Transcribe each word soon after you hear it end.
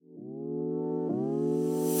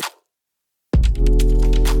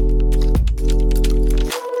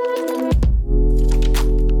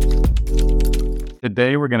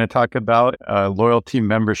we're going to talk about loyalty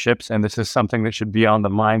memberships, and this is something that should be on the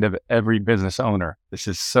mind of every business owner. This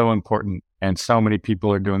is so important, and so many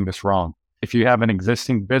people are doing this wrong. If you have an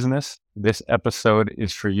existing business, this episode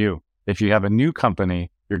is for you. If you have a new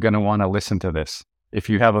company, you're going to want to listen to this. If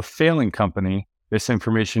you have a failing company, this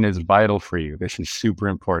information is vital for you. This is super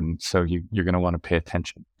important. So you're going to want to pay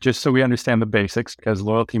attention. Just so we understand the basics, because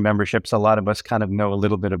loyalty memberships, a lot of us kind of know a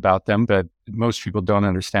little bit about them, but most people don't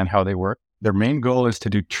understand how they work. Their main goal is to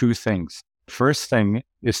do two things. First thing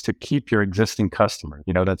is to keep your existing customer.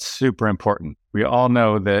 That's super important. We all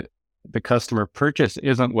know that the customer purchase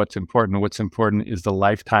isn't what's important. What's important is the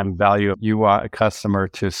lifetime value. You want a customer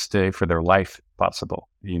to stay for their life, possible.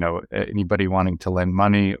 Anybody wanting to lend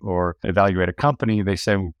money or evaluate a company, they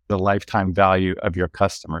say the lifetime value of your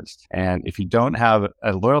customers. And if you don't have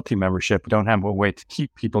a loyalty membership, don't have a way to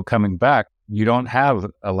keep people coming back, you don't have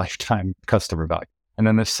a lifetime customer value. And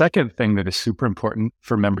then the second thing that is super important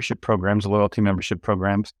for membership programs, loyalty membership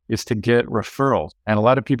programs, is to get referrals. And a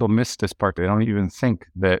lot of people miss this part. They don't even think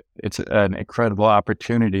that it's an incredible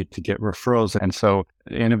opportunity to get referrals. And so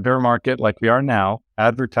in a bear market like we are now,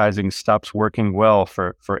 advertising stops working well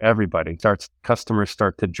for everybody. Customers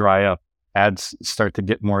start to dry up. Ads start to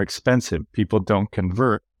get more expensive. People don't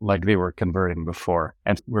convert like they were converting before.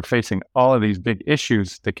 And we're facing all of these big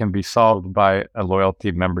issues that can be solved by a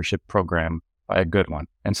loyalty membership program, a good one.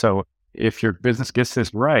 And so if your business gets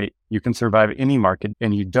this right, you can survive any market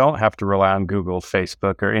and you don't have to rely on Google,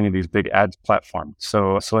 Facebook, or any of these big ads platforms.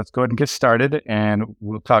 So let's go ahead and get started, and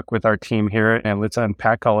we'll talk with our team here, and let's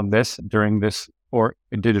unpack all of this during this Oort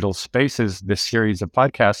Digital Spaces, this series of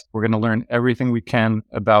podcasts. We're going to learn everything we can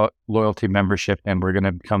about loyalty membership, and we're going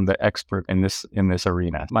to become the expert in this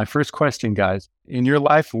arena. My first question, guys, in your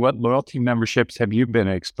life, what loyalty memberships have you been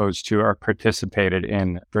exposed to or participated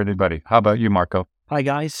in for anybody? How about you, Marco? Hi,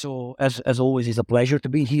 guys. So as always, it's a pleasure to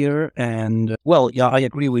be here. And I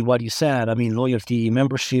agree with what you said. I mean, loyalty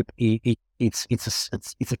membership, it's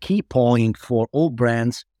a key point for all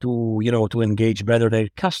brands to engage better their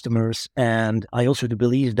customers. And I also do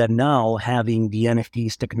believe that now, having the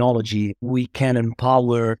NFTs technology, we can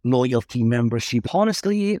empower loyalty membership.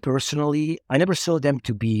 Honestly, personally, I never saw them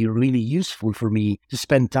to be really useful for me to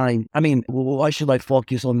spend time. I mean, why should I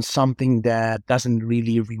focus on something that doesn't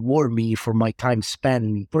really reward me for my time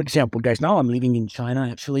spent? For example, guys, now I'm living in China.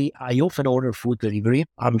 Actually, I often order food delivery.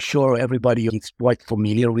 I'm sure everybody is quite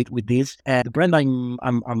familiar with this. And the brand I'm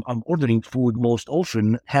ordering food most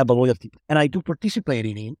often have a loyalty, and I do participate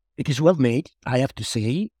in it. It is well made, I have to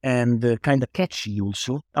say, and kind of catchy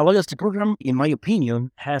also. A loyalty program, in my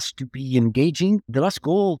opinion, has to be engaging. The last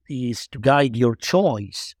goal is to guide your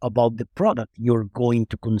choice about the product you're going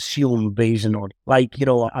to consume based on. Like,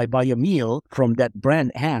 I buy a meal from that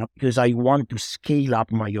brand app because I want to scale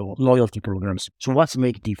up my loyalty programs. So what's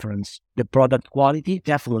make difference? The product quality,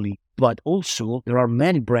 definitely. But also, there are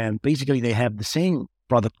many brands, basically they have the same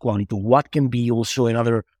product quality. What can be also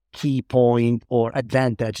another key point or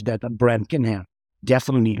advantage that a brand can have?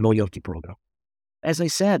 Definitely loyalty program. As I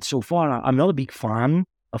said, so far, I'm not a big fan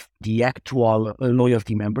of the actual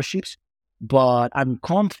loyalty memberships, but I'm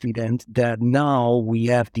confident that now we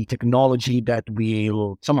have the technology that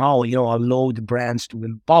will somehow, allow the brands to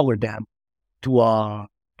empower them to a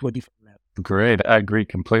different level. Great. I agree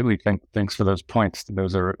completely. Thanks for those points.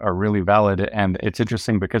 Those are really valid. And it's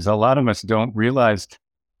interesting because a lot of us don't realize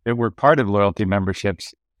that we're part of loyalty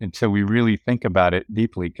memberships until we really think about it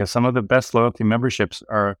deeply, because some of the best loyalty memberships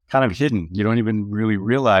are kind of hidden. You don't even really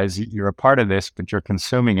realize you're a part of this, but you're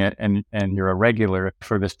consuming it and you're a regular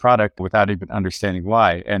for this product without even understanding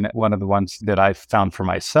why. And one of the ones that I've found for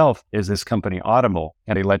myself is this company Audible,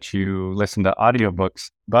 and they let you listen to audiobooks.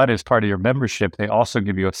 But as part of your membership, they also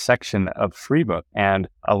give you a section of free book. And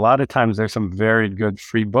a lot of times there's some very good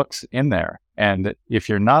free books in there. And if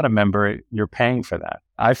you're not a member, you're paying for that.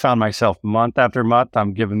 I found myself month after month,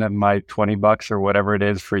 I'm giving them my $20 or whatever it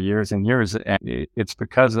is for years and years. And it's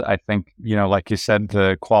because I think, like you said,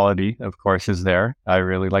 the quality, of course, is there. I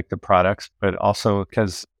really like the products, but also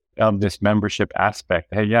because of this membership aspect.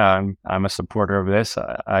 Hey, yeah, I'm a supporter of this.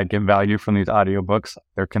 I get value from these audiobooks.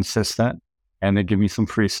 They're consistent and they give me some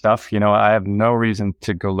free stuff. I have no reason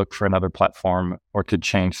to go look for another platform or to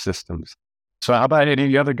change systems. So how about any of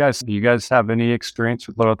the other guys? Do you guys have any experience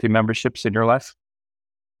with loyalty memberships in your life?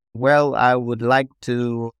 Well, I would like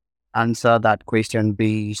to answer that question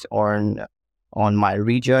based on my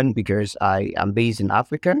region, because I am based in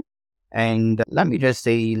Africa. And let me just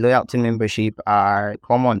say, loyalty membership are a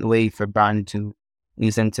common way for brands to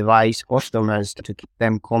incentivize customers to keep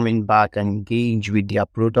them coming back and engage with their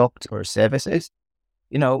products or services.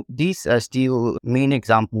 These are still main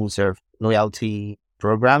examples of loyalty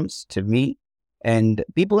programs to me. And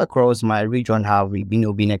people across my region have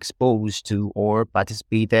been exposed to or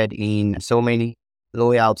participated in so many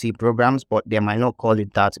loyalty programs, but they might not call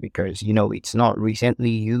it that because, it's not recently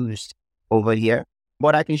used over here.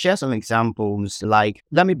 But I can share some examples. Like,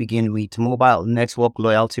 let me begin with mobile network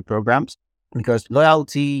loyalty programs, because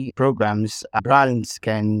loyalty programs, brands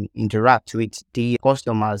can interact with the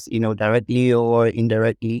customers, directly or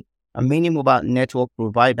indirectly. Many mobile network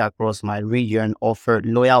providers across my region offer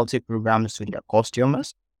loyalty programs to their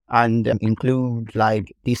customers and include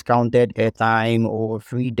like discounted airtime or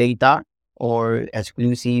free data or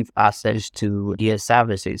exclusive access to their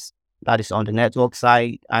services. That is on the network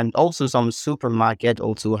side. And also some supermarket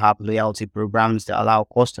also have loyalty programs that allow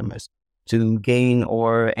customers to gain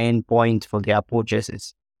or earn points for their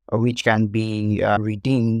purchases, which can be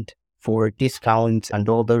redeemed for discounts and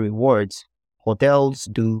other rewards. Hotels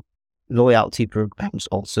do loyalty programs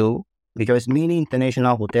also, because many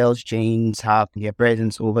international hotels chains have their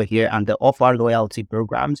presence over here and they offer loyalty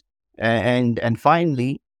programs. And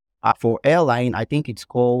finally, for airline, I think it's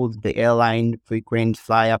called the Airline Frequent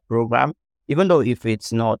Flyer Program. Even though if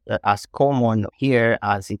it's not as common here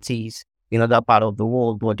as it is in other part of the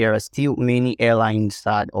world, but there are still many airlines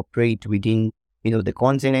that operate within, the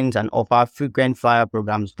continent and offer frequent flyer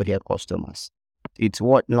programs for their customers. It's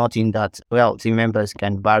worth noting that loyalty members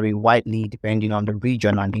can vary widely depending on the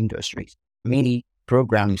region and industries. Many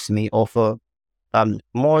programs may offer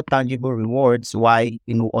more tangible rewards, while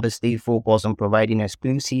others stay focused on providing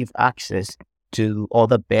exclusive access to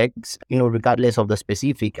other perks. Regardless of the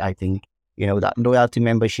specific, I think that loyalty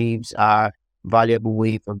memberships are valuable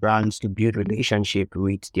way for brands to build relationship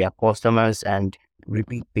with their customers and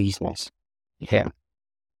repeat business. Yeah.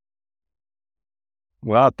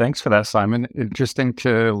 Wow, thanks for that, Simon. Interesting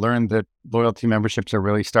to learn that loyalty memberships are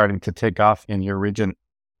really starting to take off in your region.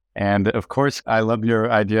 And of course, I love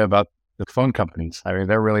your idea about the phone companies. I mean,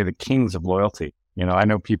 they're really the kings of loyalty. I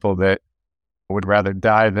know people that would rather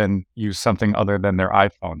die than use something other than their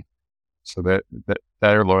iPhone. So that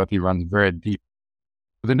their loyalty runs very deep.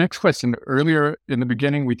 The next question, earlier in the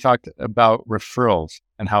beginning, we talked about referrals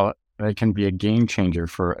and how they can be a game changer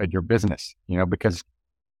for your business, because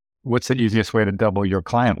what's the easiest way to double your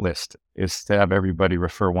client list is to have everybody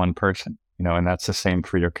refer one person, and that's the same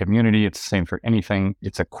for your community. It's the same for anything.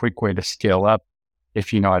 It's a quick way to scale up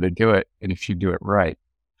if you know how to do it and if you do it right.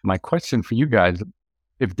 My question for you guys,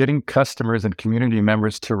 if getting customers and community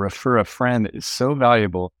members to refer a friend is so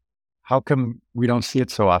valuable, how come we don't see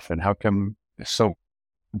it so often? How come so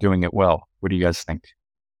doing it well? What do you guys think?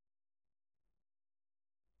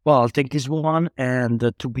 Well, I'll take this one.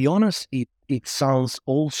 And to be honest, it sounds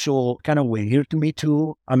also kind of weird to me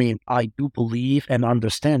too. I mean, I do believe and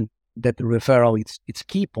understand that the referral it's a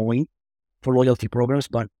key point for loyalty programs,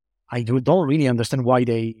 but I don't really understand why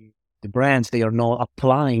the brands, they are not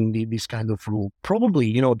applying this kind of rule.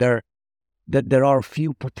 Probably, there are a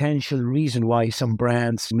few potential reasons why some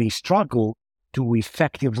brands may struggle to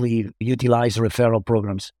effectively utilize referral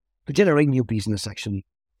programs to generate new business, actually.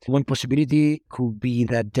 One possibility could be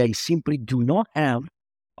that they simply do not have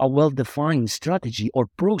a well-defined strategy or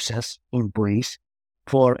process in place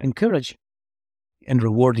for encouraging and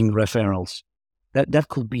rewarding referrals. That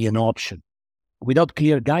could be an option. Without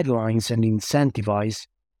clear guidelines and incentivize,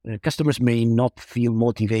 customers may not feel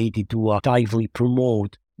motivated to actively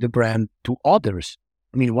promote the brand to others.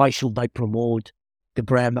 I mean, why should I promote the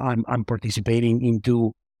brand I'm participating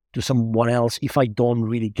into to someone else if I don't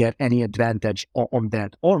really get any advantage on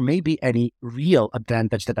that, or maybe any real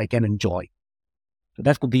advantage that I can enjoy? So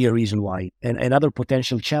that could be a reason why. And another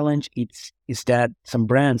potential challenge is that some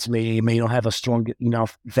brands may not have a strong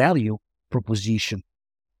enough value proposition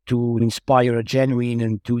to inspire a genuine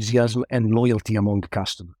enthusiasm and loyalty among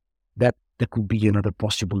customers. That could be another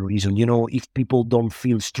possible reason. If people don't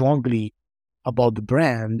feel strongly about the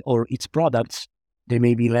brand or its products, they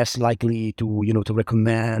may be less likely to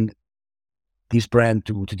recommend this brand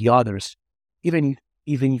to the others, even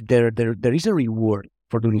if there is a reward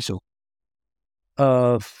for doing so.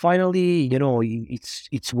 Finally,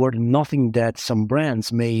 it's worth noting that some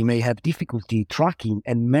brands may have difficulty tracking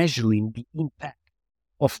and measuring the impact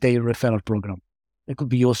of their referral program. It could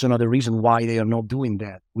be also another reason why they are not doing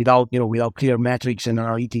that. Without clear metrics and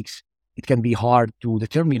analytics, it can be hard to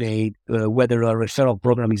determine whether a referral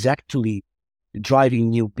program is actually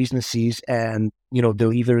driving new businesses and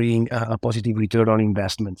delivering a positive return on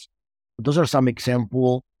investments. Those are some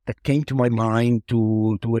examples that came to my mind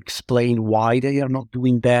to explain why they are not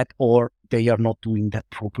doing that, or they are not doing that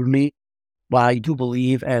properly. But I do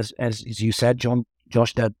believe, as you said,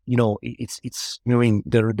 Josh, that it's the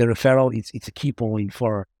referral. It's a key point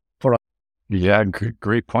for Yeah,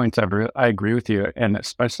 great points. I agree with you. And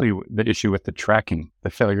especially the issue with the tracking, the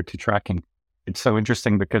failure to tracking. It's so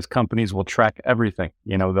interesting because companies will track everything.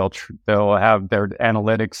 They'll have their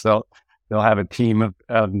analytics. They'll have a team of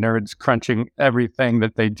nerds crunching everything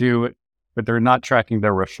that they do, but they're not tracking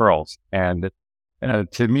their referrals. And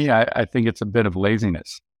to me, I think it's a bit of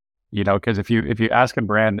laziness, because if you ask a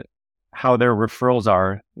brand how their referrals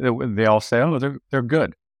are, they all say, oh, they're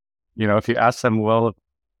good. If you ask them, well,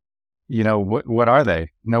 what are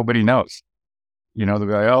they? Nobody knows. They'll be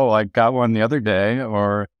like, oh, I got one the other day,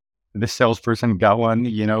 or this salesperson got one,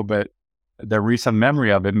 but their recent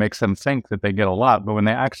memory of it makes them think that they get a lot. But when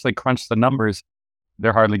they actually crunch the numbers,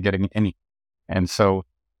 they're hardly getting any. And so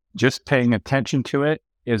just paying attention to it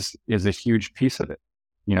is a huge piece of it.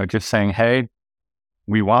 Just saying, hey,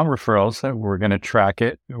 we want referrals. We're going to track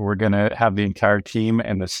it. We're going to have the entire team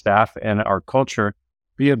and the staff and our culture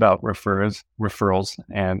be about referrals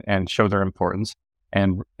and show their importance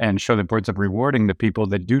and show the importance of rewarding the people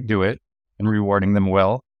that do it and rewarding them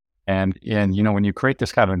well. And when you create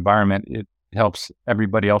this kind of environment, it helps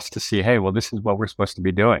everybody else to see, hey, well, this is what we're supposed to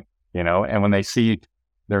be doing, and when they see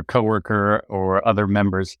their coworker or other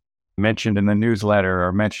members mentioned in the newsletter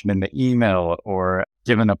or mentioned in the email or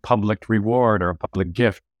given a public reward or a public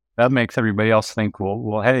gift, that makes everybody else think,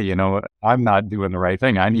 well, hey, I'm not doing the right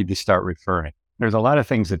thing. I need to start referring. There's a lot of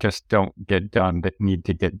things that just don't get done that need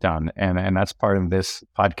to get done. And that's part of this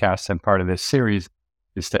podcast and part of this series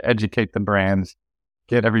is to educate the brands,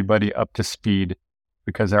 get everybody up to speed,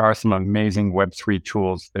 because there are some amazing Web3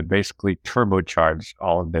 tools that basically turbocharge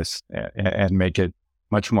all of this and make it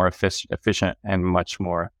much more efficient and much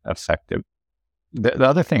more effective. The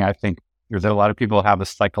other thing I think is that a lot of people have the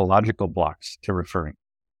psychological blocks to referring.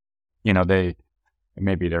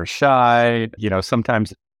 Maybe they're shy.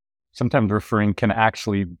 Sometimes referring can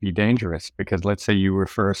actually be dangerous because let's say you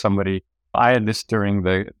refer somebody. I had this during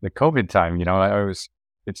the COVID time.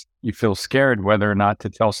 You feel scared whether or not to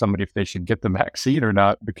tell somebody if they should get the vaccine or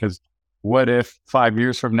not, because what if 5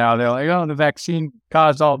 years from now they're like, oh, the vaccine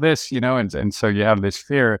caused all this, and so you have this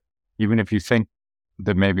fear, even if you think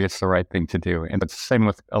that maybe it's the right thing to do. And it's the same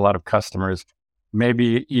with a lot of customers.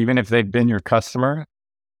 Maybe even if they've been your customer,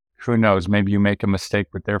 who knows, maybe you make a mistake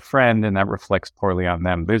with their friend and that reflects poorly on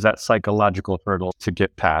them. There's that psychological hurdle to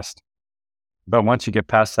get past. But once you get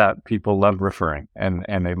past that, people love referring and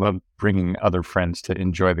they love bringing other friends to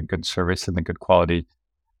enjoy the good service and the good quality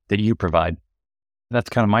that you provide. That's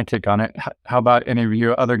kind of my take on it. How about any of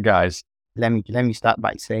you other guys? Let me start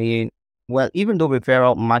by saying, well, even though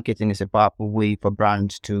referral marketing is a powerful way for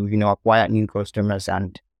brands to, acquire new customers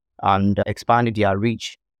and expand their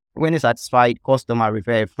reach, when a satisfied customer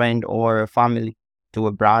refer a friend or a family to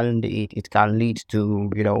a brand, it can lead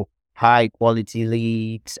to, high quality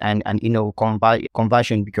leads and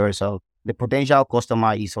conversion, because of the potential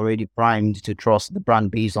customer is already primed to trust the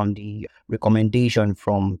brand based on the recommendation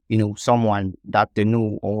from, someone that they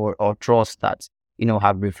know or trust that,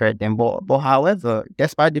 have referred them. But however,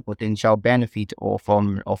 despite the potential benefit of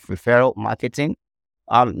referral marketing,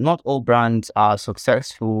 not all brands are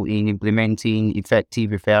successful in implementing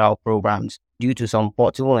effective referral programs due to some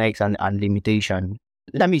bottlenecks and limitation.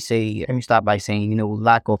 Let me start by saying,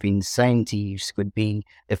 lack of incentives could be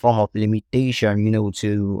a form of limitation,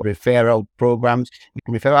 to referral programs.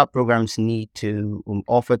 Referral programs need to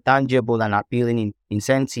offer tangible and appealing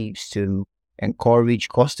incentives to encourage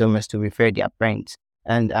customers to refer their friends.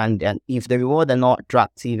 And if the reward are not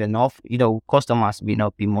attractive enough, customers may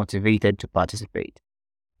not be motivated to participate.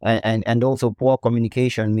 And also poor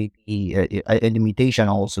communication may be a limitation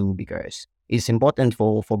also, because it's important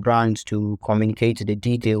for brands to communicate the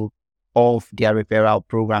detail of their referral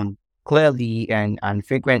program clearly and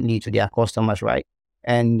frequently to their customers, right?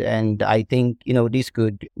 And I think, this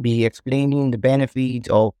could be explaining the benefits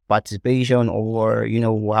of participation, or,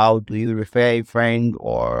 how do you refer a friend,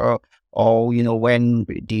 or when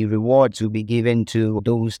the rewards will be given to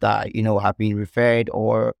those that, have been referred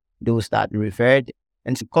or those that referred.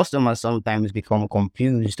 And so customers sometimes become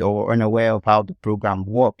confused or unaware of how the program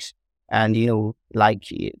works. And, the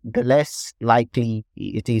less likely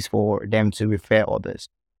it is for them to refer others.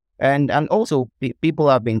 And also, people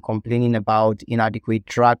have been complaining about inadequate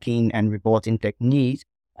tracking and reporting techniques.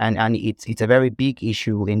 And it's a very big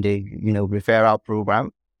issue in the, referral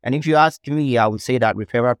program. And if you ask me, I would say that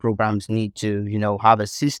referral programs need to, have a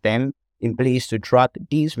system in place to track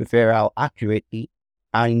these referral accurately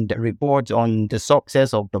and report on the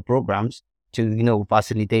success of the programs to,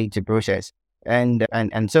 facilitate the process. And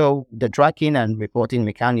so the tracking and reporting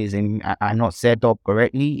mechanism are not set up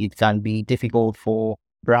correctly. It can be difficult for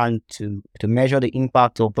brand to measure the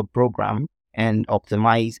impact of the program and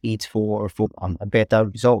optimize it for a better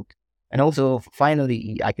result. And also,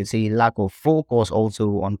 finally, I could say lack of focus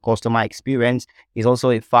also on customer experience is also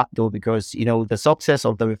a factor because, the success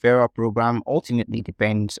of the referral program ultimately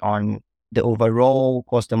depends on the overall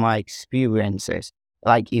customer experiences.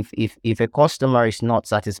 Like if a customer is not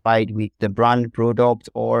satisfied with the brand product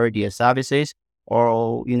or their services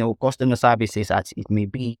or, customer services as it may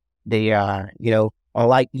be, they are,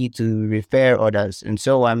 unlikely to refer others. And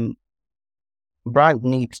so brand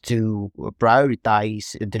needs to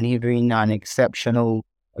prioritize delivering an exceptional,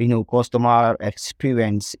 customer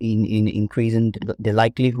experience in increasing the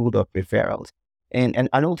likelihood of referrals. And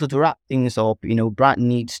also to wrap things up, brand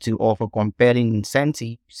needs to offer compelling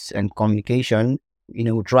incentives and communication,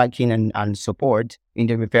 tracking and support in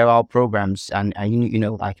the referral programs. And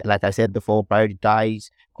like I said before, prioritize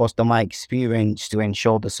customer experience to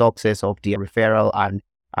ensure the success of the referral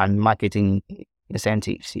and marketing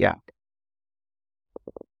incentives. Yeah.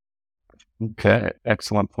 Okay,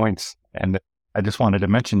 excellent points. And I just wanted to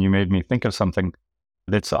mention, you made me think of something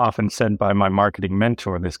that's often said by my marketing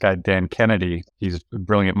mentor, this guy, Dan Kennedy. He's a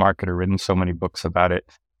brilliant marketer, written so many books about it.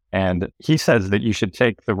 And he says that you should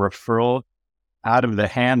take the referral out of the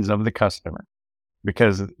hands of the customer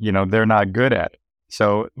because, they're not good at it.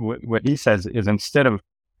 So what he says is instead of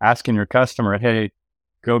asking your customer, hey,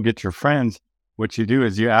 go get your friends, what you do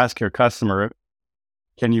is you ask your customer,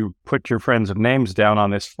 can you put your friends' names down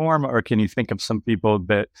on this form, or can you think of some people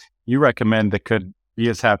that you recommend that could be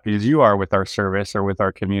as happy as you are with our service or with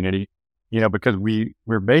our community? Because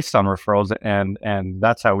we're based on referrals, and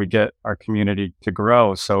that's how we get our community to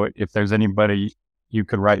grow. So if there's anybody you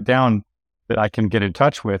could write down that I can get in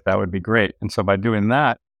touch with, that would be great. And so by doing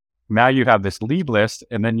that, now you have this lead list,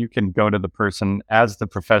 and then you can go to the person as the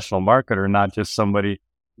professional marketer, not just somebody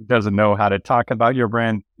who doesn't know how to talk about your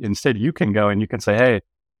brand. Instead, you can go and you can say, hey,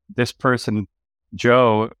 this person,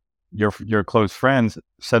 Joe, your close friends,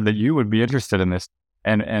 said that you would be interested in this.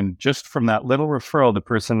 And just from that little referral, the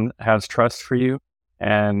person has trust for you,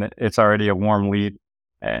 and it's already a warm lead.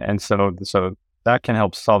 And so that can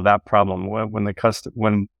help solve that problem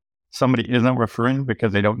when somebody isn't referring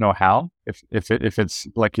because they don't know how. If it's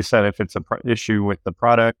like you said, if it's a issue with the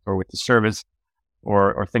product or with the service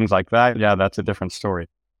or things like that, yeah, that's a different story.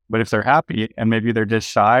 But if they're happy and maybe they're just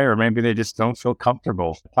shy or maybe they just don't feel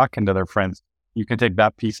comfortable talking to their friends, you can take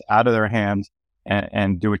that piece out of their hands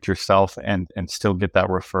and do it yourself and still get that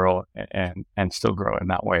referral and still grow in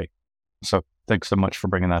that way. So thanks so much for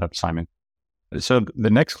bringing that up, Simon. So the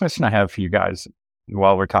next question I have for you guys,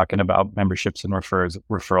 while we're talking about memberships and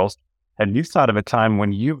referrals, have you thought of a time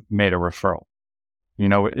when you made a referral?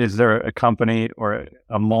 Is there a company or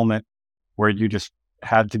a moment where you just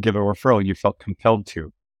had to give a referral, you felt compelled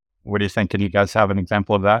to? What do you think? Can you guys have an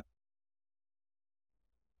example of that?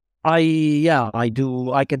 I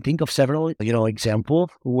do. I can think of several,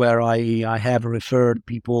 examples where I have referred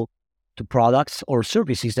people to products or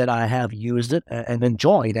services that I have used it and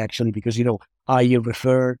enjoyed actually, because, I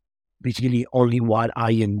refer basically only what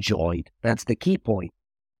I enjoyed. That's the key point.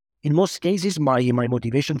 In most cases, my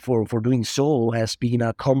motivation for doing so has been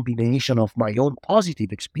a combination of my own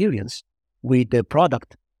positive experience with the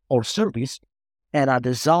product or service and a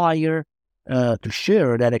desire to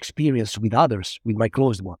share that experience with others, with my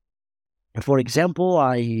close one. For example,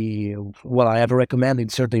 I have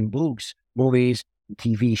recommended certain books, movies,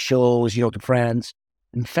 TV shows, to friends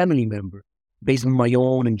and family members based on my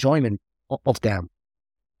own enjoyment of them.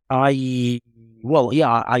 I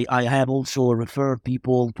have also referred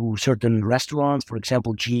people to certain restaurants, for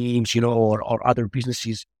example, gyms, or other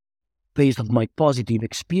businesses based on my positive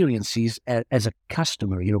experiences as a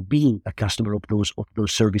customer, being a customer of those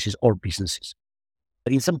services or businesses.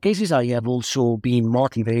 In some cases, I have also been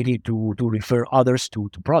motivated to refer others to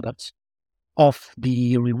products of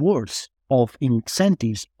the rewards of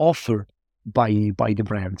incentives offered by the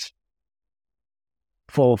brands.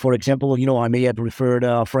 For example, I may have referred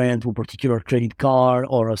a friend to a particular credit card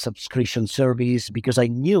or a subscription service because I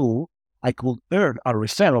knew I could earn a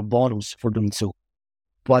referral bonus for doing so,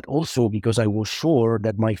 but also because I was sure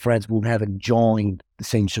that my friends would have enjoyed the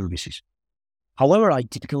same services. However, I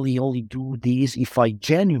typically only do this if I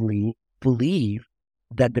genuinely believe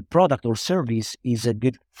that the product or service is a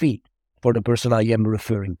good fit for the person I am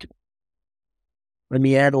referring to. Let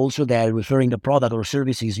me add also that referring the product or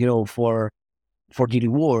services, for the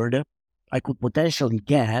reward I could potentially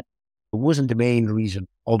get wasn't the main reason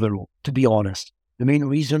overall, to be honest. The main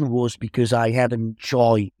reason was because I had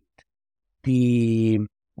enjoyed the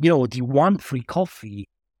one free coffee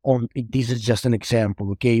on, this is just an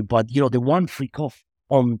example, okay? But, the one free coffee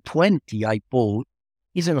on 20 I bought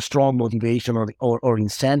isn't a strong motivation or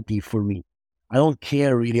incentive for me. I don't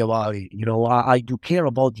care really about it. I do care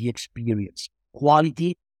about the experience,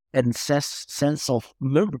 quality, and sense of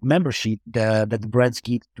membership that the brands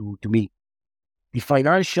give to me. The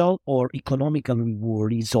financial or economical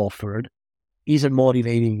reward is offered isn't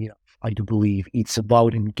motivating enough. I do believe it's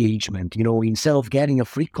about engagement. Instead of getting a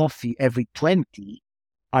free coffee every 20,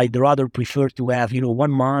 I'd rather prefer to have,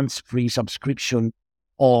 1 month's free subscription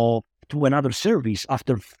or to another service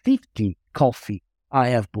after 50 coffee I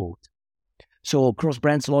have bought. So cross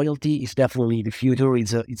brands loyalty is definitely the future.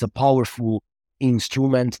 It's a powerful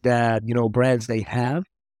instrument that, brands they have.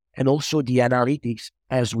 And also the analytics,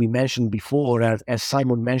 as we mentioned before, as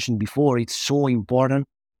Simon mentioned before, it's so important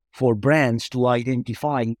for brands to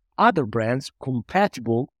identify other brands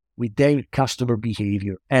compatible with their customer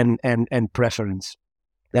behavior and preference.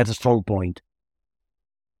 That's a strong point.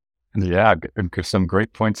 Yeah, some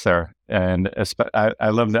great points there. And I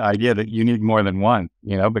love the idea that you need more than one,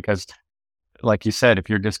 because like you said, if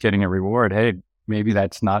you're just getting a reward, hey, maybe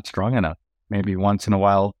that's not strong enough. Maybe once in a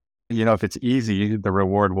while, if it's easy, the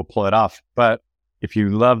reward will pull it off. But if you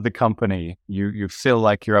love the company, you feel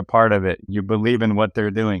like you're a part of it, you believe in what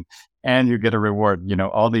they're doing, and you get a reward,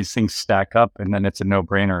 all these things stack up, and then it's a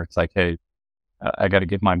no-brainer. It's like, hey, I got to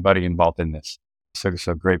get my buddy involved in this.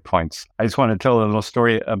 So great points. I just want to tell a little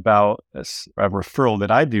story about a referral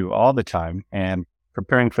that I do all the time, and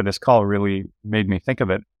preparing for this call really made me think of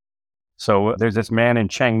it. So there's this man in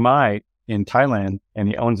Chiang Mai in Thailand, and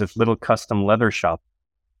he owns this little custom leather shop.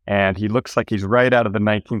 And he looks like he's right out of the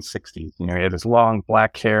 1960s. He had his long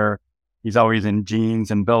black hair. He's always in jeans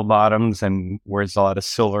and bell bottoms and wears a lot of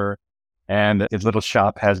silver. And his little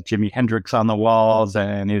shop has Jimi Hendrix on the walls.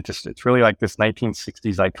 And it's really like this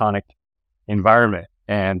 1960s iconic environment.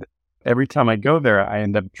 And every time I go there, I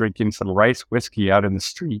end up drinking some rice whiskey out in the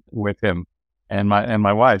street with him and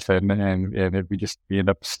my wife. And we end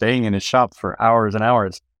up staying in his shop for hours and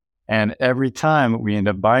hours. And every time we end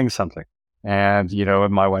up buying something. And,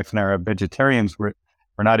 my wife and I are vegetarians. We're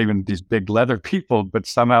not even these big leather people, but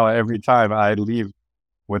somehow every time I leave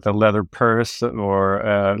with a leather purse or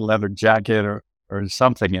a leather jacket or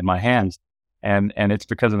something in my hands. And it's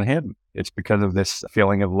because of him. It's because of this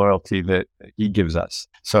feeling of loyalty that he gives us.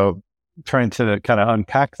 So trying to kind of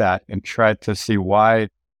unpack that and try to see why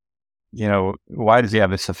does he have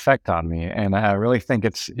this effect on me? And I really think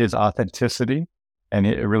it's his authenticity, and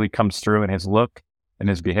it really comes through in his look and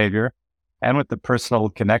his behavior. And with the personal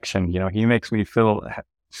connection, he makes me feel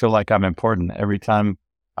like I'm important. Every time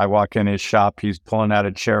I walk in his shop, he's pulling out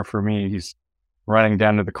a chair for me. He's running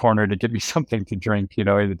down to the corner to get me something to drink.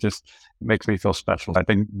 It just makes me feel special. I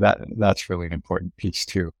think that's really an important piece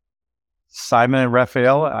too. Simon and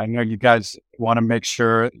Raphael, I know you guys want to make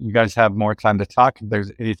sure you guys have more time to talk. If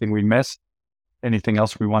there's anything we missed, anything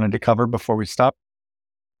else we wanted to cover before we stop?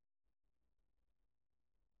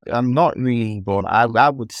 I'm not really, but I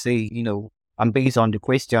would say, I'm based on the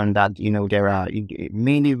question that, there are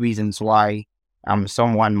many reasons why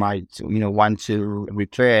someone might, want to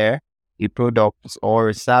repair a product or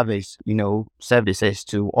a service, services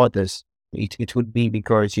to others. It would be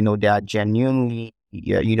because, they are genuinely,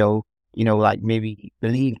 like maybe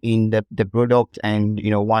believe in the product and,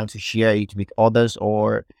 want to share it with others,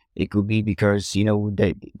 or it could be because,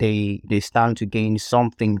 they stand to gain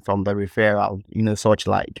something from the referral, such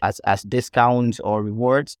like as discounts or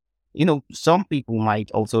rewards. Some people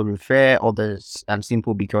might also refer others and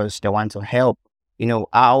simple because they want to help,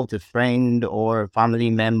 out a friend or family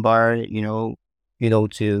member, to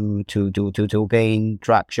gain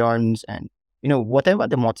tractions and, whatever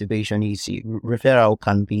the motivation is, referral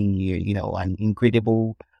can be, an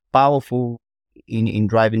incredible, powerful in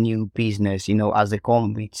driving new business, as they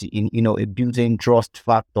come with, a built-in trust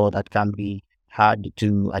factor that can be hard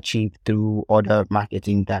to achieve through other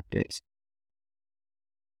marketing tactics.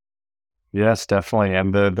 Yes, definitely.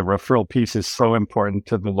 And the referral piece is so important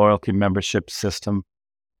to the loyalty membership system.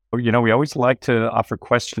 We always like to offer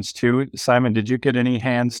questions too. Simon, did you get any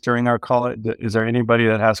hands during our call? Is there anybody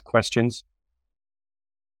that has questions?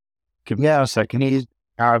 Give me a second. He's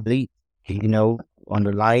probably, on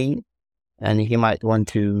the line, and he might want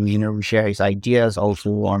to, share his ideas also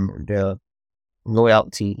on the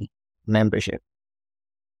loyalty membership.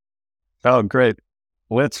 Oh, great.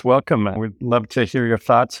 Let's welcome. We'd love to hear your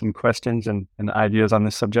thoughts and questions and ideas on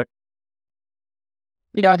this subject.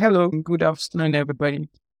 Yeah, hello. Good afternoon, everybody.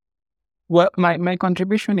 Well, my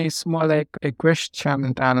contribution is more like a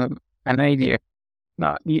question than an idea.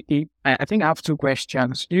 Now, I think I have two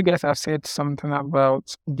questions. You guys have said something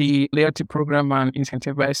about the loyalty program and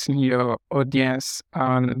incentivizing your audience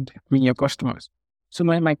and your customers. So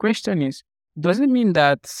my question is, does it mean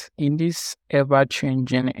that in this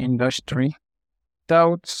ever-changing industry,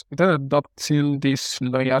 without adopting this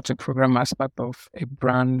loyalty program as part of a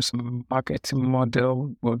brand's marketing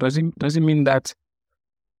model, well, does it mean that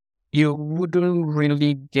you wouldn't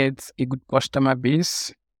really get a good customer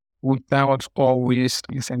base without always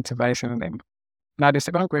incentivizing them? Now, the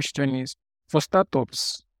second question is for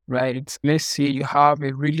startups, right? Let's say you have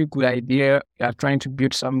a really good idea, you are trying to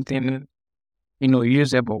build something,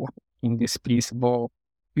 usable in this space, but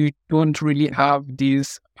you don't really have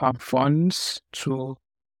these funds to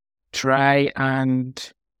try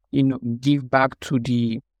and, give back to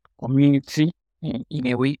the community in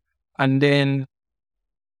a way. And then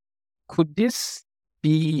could this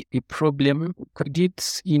be a problem? Could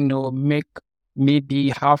it, make maybe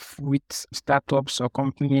half with startups or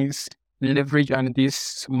companies leverage on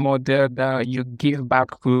this model that you give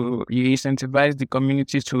back to, you incentivize the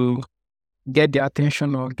community to get their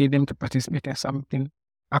attention or get them to participate in something?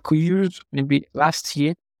 I could use maybe last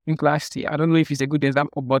year, I don't know if it's a good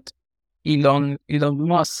example, but Elon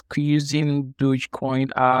Musk using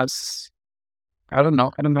Dogecoin as, I don't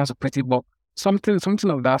know how to put it, but something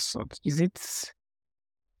of that sort. Is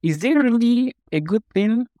it really a good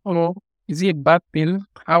thing or is it a bad thing?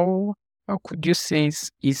 How could you say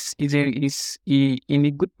is he in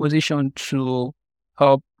a good position to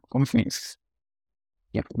help companies?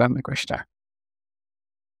 Yeah, that's my question.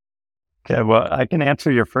 Okay, well, I can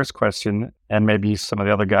answer your first question, and maybe some of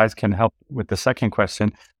the other guys can help with the second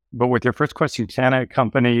question. But with your first question, can a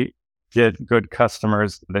company get good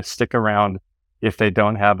customers that stick around if they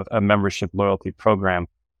don't have a membership loyalty program?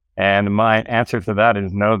 And my answer to that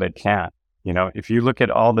is no, they can't. If you look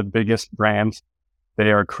at all the biggest brands,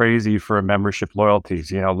 they are crazy for membership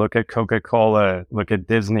loyalties. Look at Coca-Cola, look at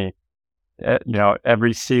Disney.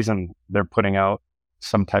 Every season they're putting out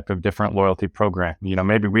some type of different loyalty program.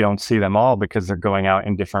 Maybe we don't see them all because they're going out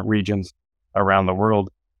in different regions around the world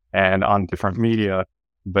and on different media,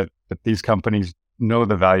 but these companies know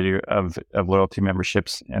the value of loyalty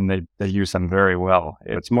memberships and they use them very well.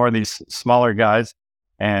 It's more these smaller guys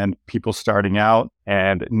and people starting out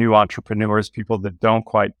and new entrepreneurs, people that don't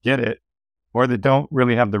quite get it or that don't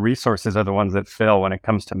really have the resources are the ones that fail when it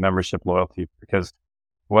comes to membership loyalty. Because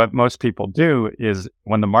what most people do is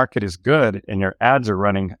when the market is good and your ads are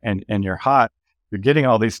running and you're hot, you're getting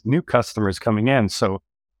all these new customers coming in. So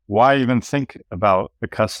why even think about the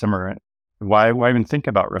customer? Why even think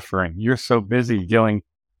about referring? You're so busy dealing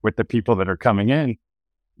with the people that are coming in,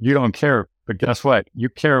 you don't care. But guess what? You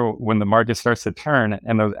care when the market starts to turn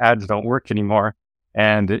and those ads don't work anymore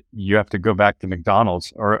and you have to go back to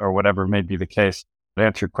McDonald's or whatever may be the case. To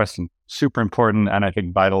answer your question, super important and I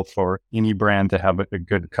think vital for any brand to have a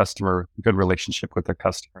good relationship with their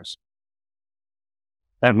customers.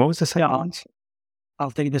 And what was the second one?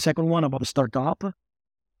 I'll take the second one about the startup,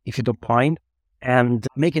 if you don't mind, and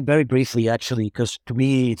make it very briefly, actually, because to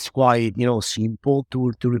me it's quite simple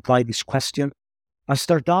to reply this question. A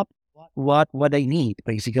startup, what they need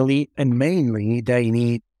basically, and mainly they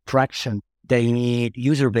need traction, they need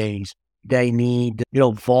user base, they need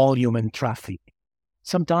volume and traffic.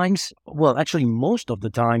 Sometimes, well, actually, most of the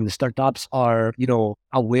time, the startups are,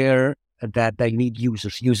 aware that they need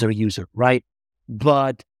user, right?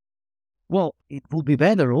 But, well, it would be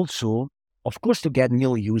better also, of course, to get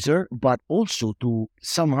new user, but also to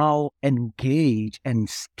somehow engage and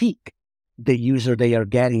stick the user they are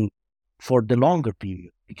getting for the longer period,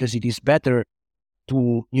 because it is better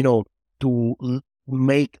to,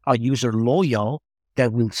 make a user loyal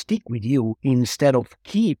that will stick with you instead of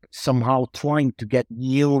keep somehow trying to get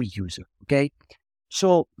new user. Okay.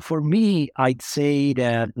 So for me, I'd say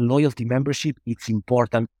that loyalty membership, it's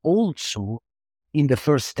important also in the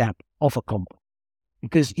first step of a company,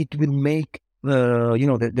 because it will make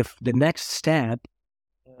the next step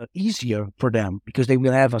easier for them, because they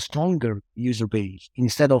will have a stronger user base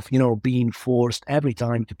instead of, being forced every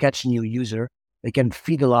time to catch a new user. They can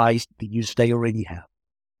fidelize the user they already have.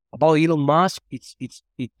 About Elon Musk, it's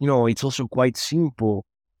also quite simple,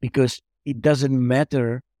 because it doesn't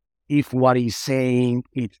matter if what he's saying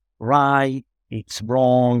is right, it's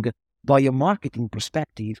wrong. By a marketing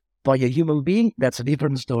perspective, by a human being, that's a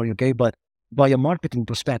different story, okay? But by a marketing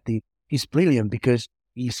perspective, he's brilliant because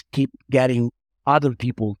he's keep getting other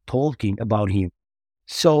people talking about him.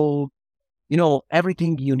 So,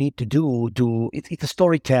 everything you need to do it's a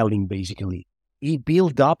storytelling, basically. He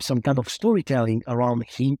built up some kind of storytelling around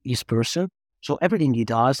him, his person. So everything he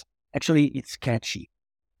does, actually, it's catchy.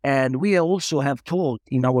 And we also have talked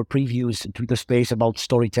in our previous Twitter space about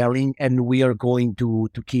storytelling, and we are going to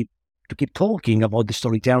keep talking about the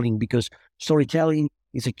storytelling, because storytelling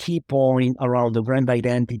is a key point around the brand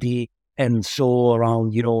identity and so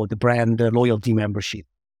around, the brand loyalty membership.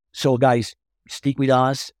 So guys, stick with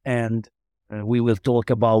us, and we will talk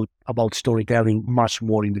about storytelling much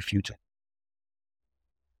more in the future.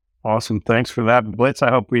 Awesome. Thanks for that, Blitz.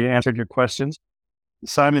 I hope we answered your questions.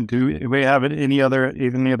 Simon, do we have any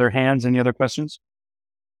other hands, any other questions?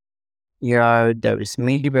 Yeah, there is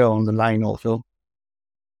Mabel on the line also.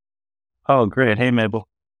 Oh, great. Hey, Mabel.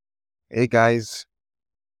 Hey guys,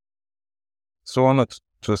 so honored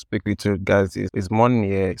to speak with you guys. It's morning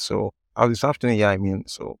here, so this afternoon, yeah,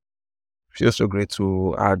 so feels so great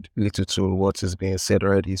to add little to what is being said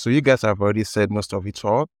already. So you guys have already said most of it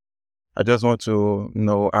all. I just want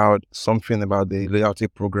to add something about the loyalty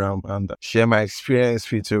program and share my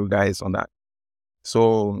experience with you guys on that.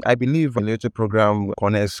 So I believe the loyalty program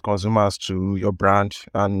connects consumers to your brand,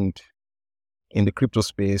 and in the crypto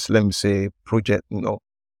space, let me say project,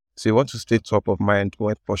 So you want to stay top of mind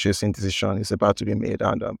when purchasing decision is about to be made,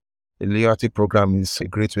 and the loyalty program is a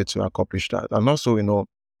great way to accomplish that. And also,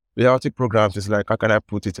 loyalty programs is like, how can I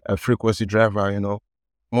put it, a frequency driver.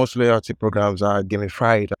 Most loyalty programs are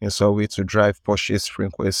gamified in some way to drive purchase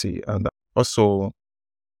frequency, and also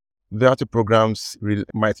loyalty programs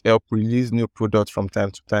might help release new products from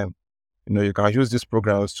time to time. You can use these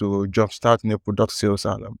programs to jumpstart new product sales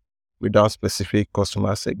and without specific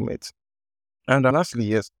customer segments. And lastly,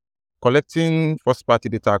 yes, collecting first-party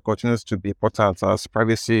data continues to be important as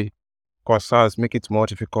privacy concerns make it more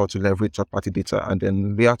difficult to leverage third-party data, and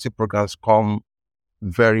then loyalty programs come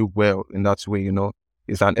very well in that way.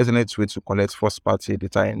 It's an excellent way to collect first-party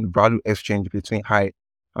data and value exchange between I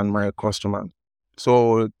and my customer.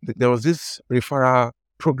 So there was this referral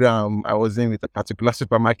program I was in with a particular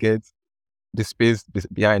supermarket. The space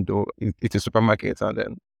behind it's a supermarket, and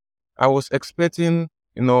then I was expecting,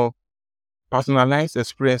 personalized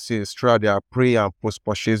experiences throughout their pre and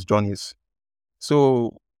post-purchase journeys.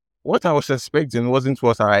 So what I was expecting wasn't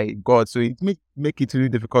what I got. So it make it really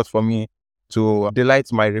difficult for me to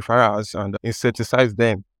delight my referrals and incentivize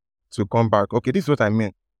them to come back. Okay, this is what I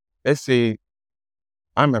mean. Let's say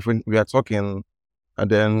I'm my friend, we are talking,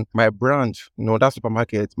 and then my brand, that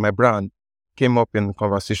supermarket, my brand came up in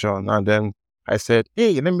conversation, and then I said,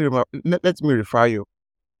 hey, let me refer you.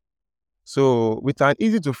 So with an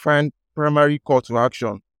easy to find primary call to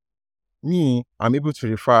action, I'm able to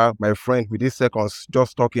refer my friend within seconds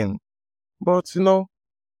just talking. But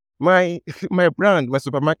my my brand, my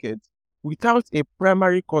supermarket, without a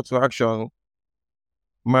primary call to action,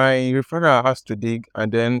 my referrer has to dig,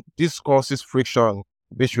 and then this causes friction,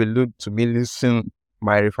 which will lead to me losing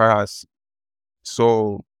my referrals.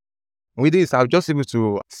 So with this, I'm just able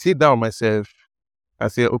to sit down myself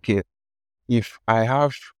and say, okay, if I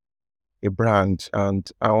have a brand and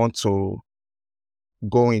I want to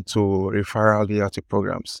go into referral loyalty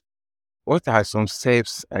programs, what are some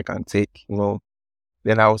steps I can take?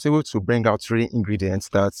 Then I was able to bring out 3 ingredients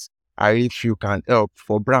that I really feel can help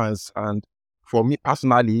for brands and for me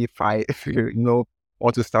personally, if I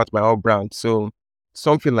want to start my own brand. So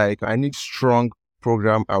something like I need strong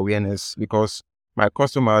program awareness, because my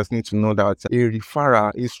customers need to know that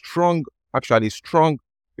a strong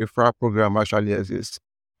referral program actually exists,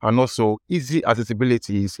 and also easy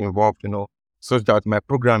accessibility is involved, such that my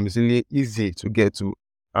program is really easy to get to.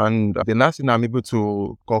 And the last thing I'm able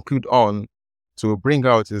to conclude on to bring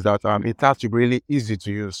out is that it has to be really easy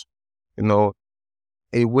to use,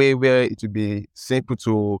 a way where it will be simple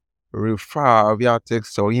to refer via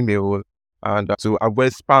text or email, and to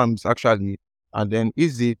avoid spams actually, and then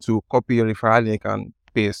easy to copy your referral link and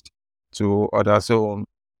paste to others. So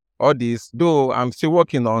all this, though I'm still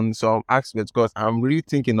working on some aspects, because I'm really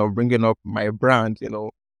thinking of bringing up my brand,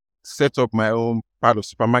 set up my own part of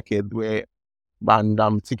supermarket and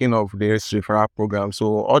I'm thinking of the referral program.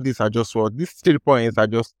 So all these are just these 3 points are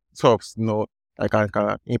just tops, I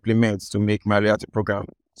can implement to make my loyalty program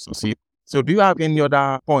succeed. So do you have any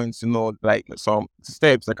other points, like some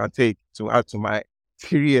steps I can take to add to my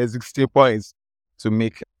 3 existing points to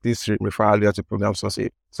make this referral loyalty program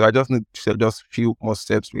succeed? So I just need to just few more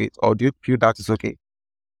steps with it, or do you feel that is okay?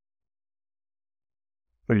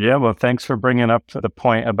 Yeah, well, thanks for bringing up the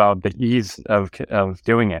point about the ease of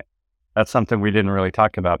doing it. That's something we didn't really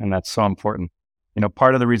talk about, and that's so important.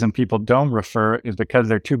 Part of the reason people don't refer is because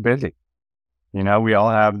they're too busy. We all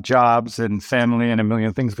have jobs and family and a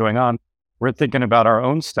million things going on. We're thinking about our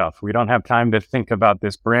own stuff. We don't have time to think about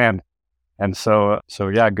this brand. And so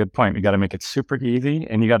yeah, good point. You got to make it super easy,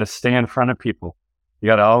 and you got to stay in front of people. You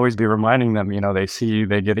got to always be reminding them, they see you,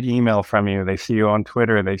 they get an email from you, they see you on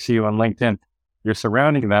Twitter, they see you on LinkedIn. You're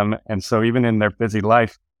surrounding them. And so even in their busy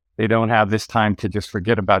life, they don't have this time to just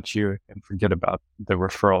forget about you and forget about the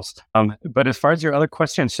referrals. But as far as your other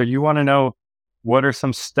questions, so you want to know what are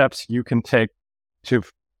some steps you can take to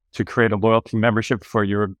to create a loyalty membership for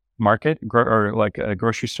your market or like a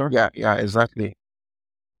grocery store? Yeah, exactly.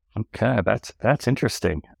 Okay, that's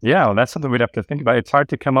interesting. Yeah, well, that's something we'd have to think about. It's hard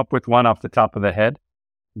to come up with one off the top of the head,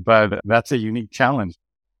 but that's a unique challenge.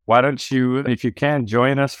 Why don't you, if you can,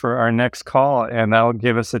 join us for our next call, and that'll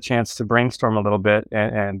give us a chance to brainstorm a little bit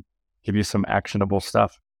and give you some actionable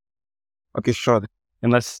stuff. Okay, sure.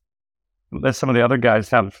 Unless some of the other guys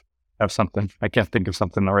have something. I can't think of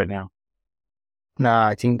something right now. Nah,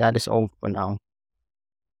 I think that is all for now.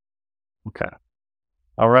 Okay.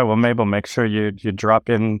 All right. Well, Mabel, make sure you drop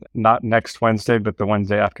in not next Wednesday, but the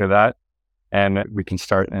Wednesday after that, and we can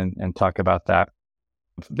start and talk about that.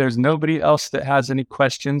 If there's nobody else that has any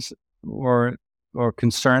questions or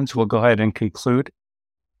concerns, we'll go ahead and conclude.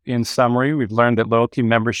 In summary, we've learned that loyalty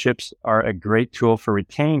memberships are a great tool for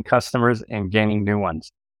retaining customers and gaining new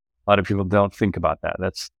ones. A lot of people don't think about that.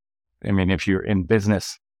 If you're in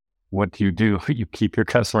business, what do? You keep your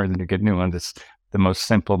customers and you get new ones. It's the most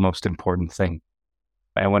simple, most important thing.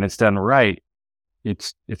 And when it's done right,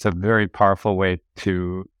 it's a very powerful way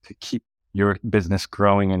to keep your business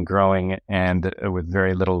growing and growing, and with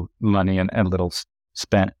very little money and little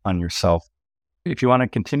spent on yourself. If you want to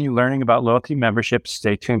continue learning about loyalty memberships,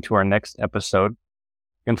 stay tuned to our next episode.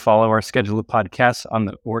 You can follow our scheduled podcasts on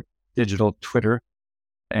the Oort Digital Twitter.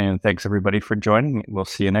 And thanks everybody for joining. We'll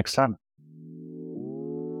see you next time.